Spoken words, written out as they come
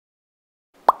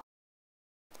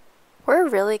We're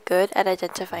really good at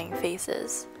identifying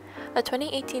faces. A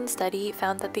 2018 study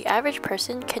found that the average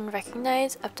person can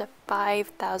recognize up to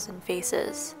 5,000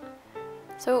 faces.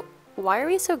 So why are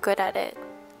we so good at it?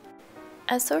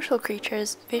 As social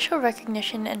creatures, facial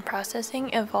recognition and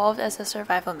processing evolved as a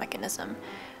survival mechanism.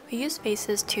 We use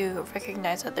faces to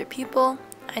recognize other people,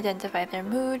 identify their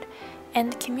mood,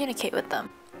 and communicate with them.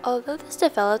 Although this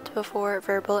developed before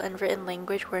verbal and written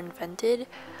language were invented,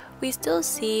 we still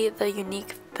see the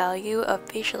unique value of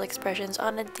facial expressions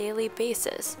on a daily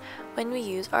basis when we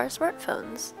use our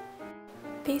smartphones.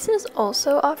 Faces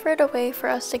also offered a way for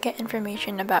us to get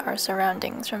information about our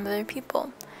surroundings from other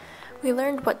people. We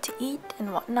learned what to eat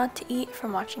and what not to eat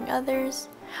from watching others.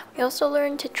 We also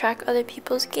learned to track other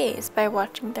people's gaze by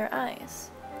watching their eyes.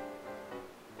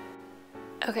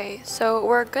 Okay, so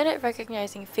we're good at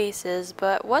recognizing faces,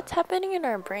 but what's happening in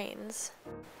our brains?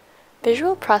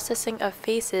 Visual processing of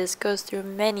faces goes through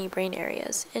many brain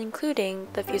areas, including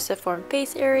the fusiform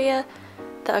face area,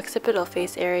 the occipital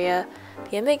face area,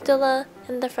 the amygdala,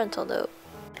 and the frontal lobe.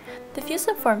 The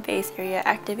fusiform face area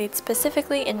activates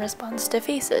specifically in response to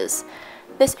faces.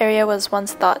 This area was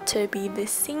once thought to be the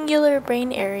singular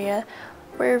brain area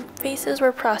where faces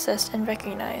were processed and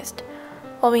recognized.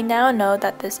 While we now know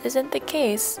that this isn't the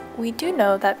case, we do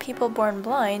know that people born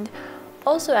blind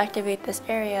also activate this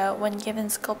area when given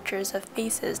sculptures of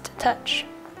faces to touch.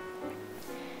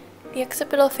 The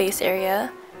occipital face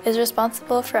area is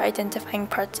responsible for identifying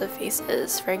parts of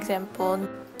faces, for example,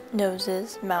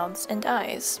 noses, mouths, and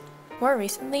eyes. More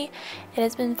recently, it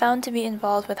has been found to be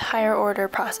involved with higher order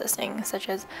processing, such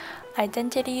as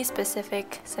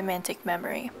identity-specific semantic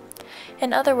memory.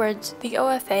 In other words, the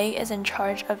OFA is in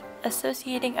charge of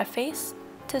associating a face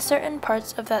to certain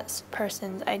parts of that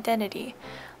person's identity,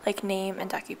 like name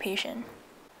and occupation.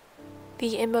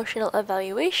 The emotional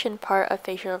evaluation part of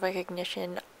facial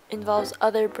recognition involves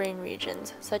other brain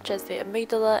regions, such as the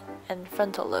amygdala and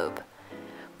frontal lobe.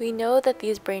 We know that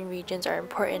these brain regions are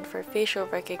important for facial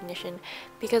recognition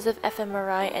because of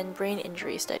fMRI and brain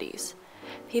injury studies.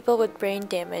 People with brain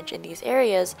damage in these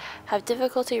areas have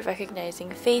difficulty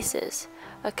recognizing faces,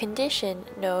 a condition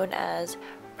known as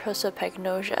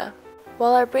prosopagnosia.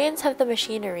 While our brains have the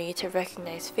machinery to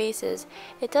recognize faces,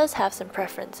 it does have some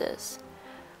preferences.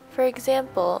 For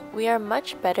example, we are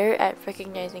much better at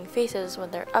recognizing faces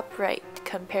when they're upright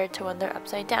compared to when they're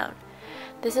upside down.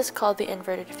 This is called the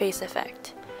inverted face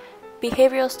effect.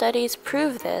 Behavioral studies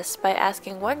prove this by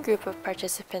asking one group of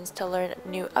participants to learn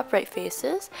new upright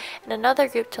faces and another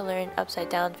group to learn upside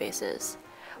down faces.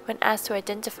 When asked to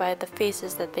identify the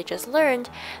faces that they just learned,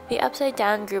 the upside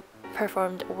down group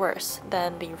performed worse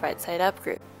than the right side up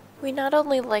group. We not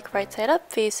only like right side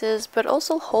up faces, but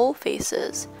also whole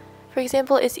faces. For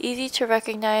example, it's easy to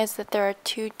recognize that there are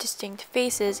two distinct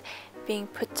faces being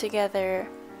put together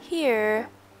here,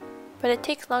 but it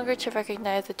takes longer to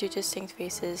recognize the two distinct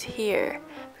faces here,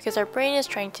 because our brain is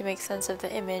trying to make sense of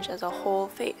the image as a whole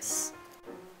face.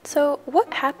 So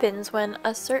what happens when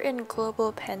a certain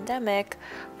global pandemic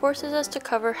forces us to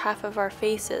cover half of our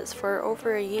faces for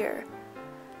over a year?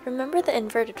 Remember the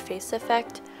inverted face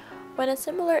effect? When a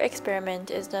similar experiment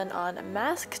is done on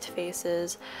masked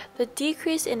faces, the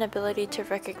decrease in ability to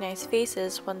recognize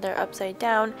faces when they're upside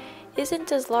down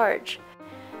isn't as large.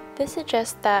 This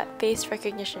suggests that face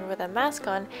recognition with a mask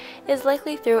on is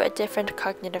likely through a different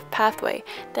cognitive pathway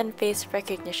than face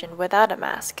recognition without a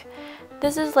mask.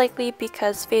 This is likely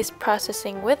because face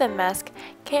processing with a mask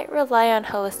can't rely on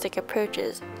holistic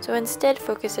approaches, so instead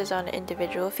focuses on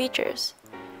individual features.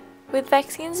 With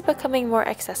vaccines becoming more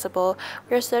accessible,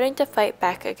 we are starting to fight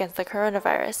back against the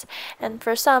coronavirus, and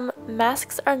for some,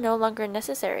 masks are no longer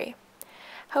necessary.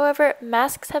 However,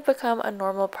 masks have become a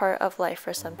normal part of life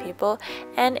for some people,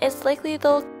 and it's likely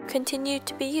they'll continue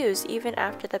to be used even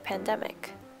after the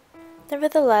pandemic.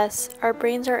 Nevertheless, our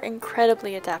brains are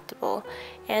incredibly adaptable,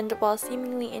 and while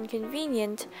seemingly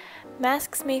inconvenient,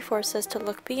 masks may force us to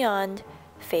look beyond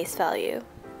face value.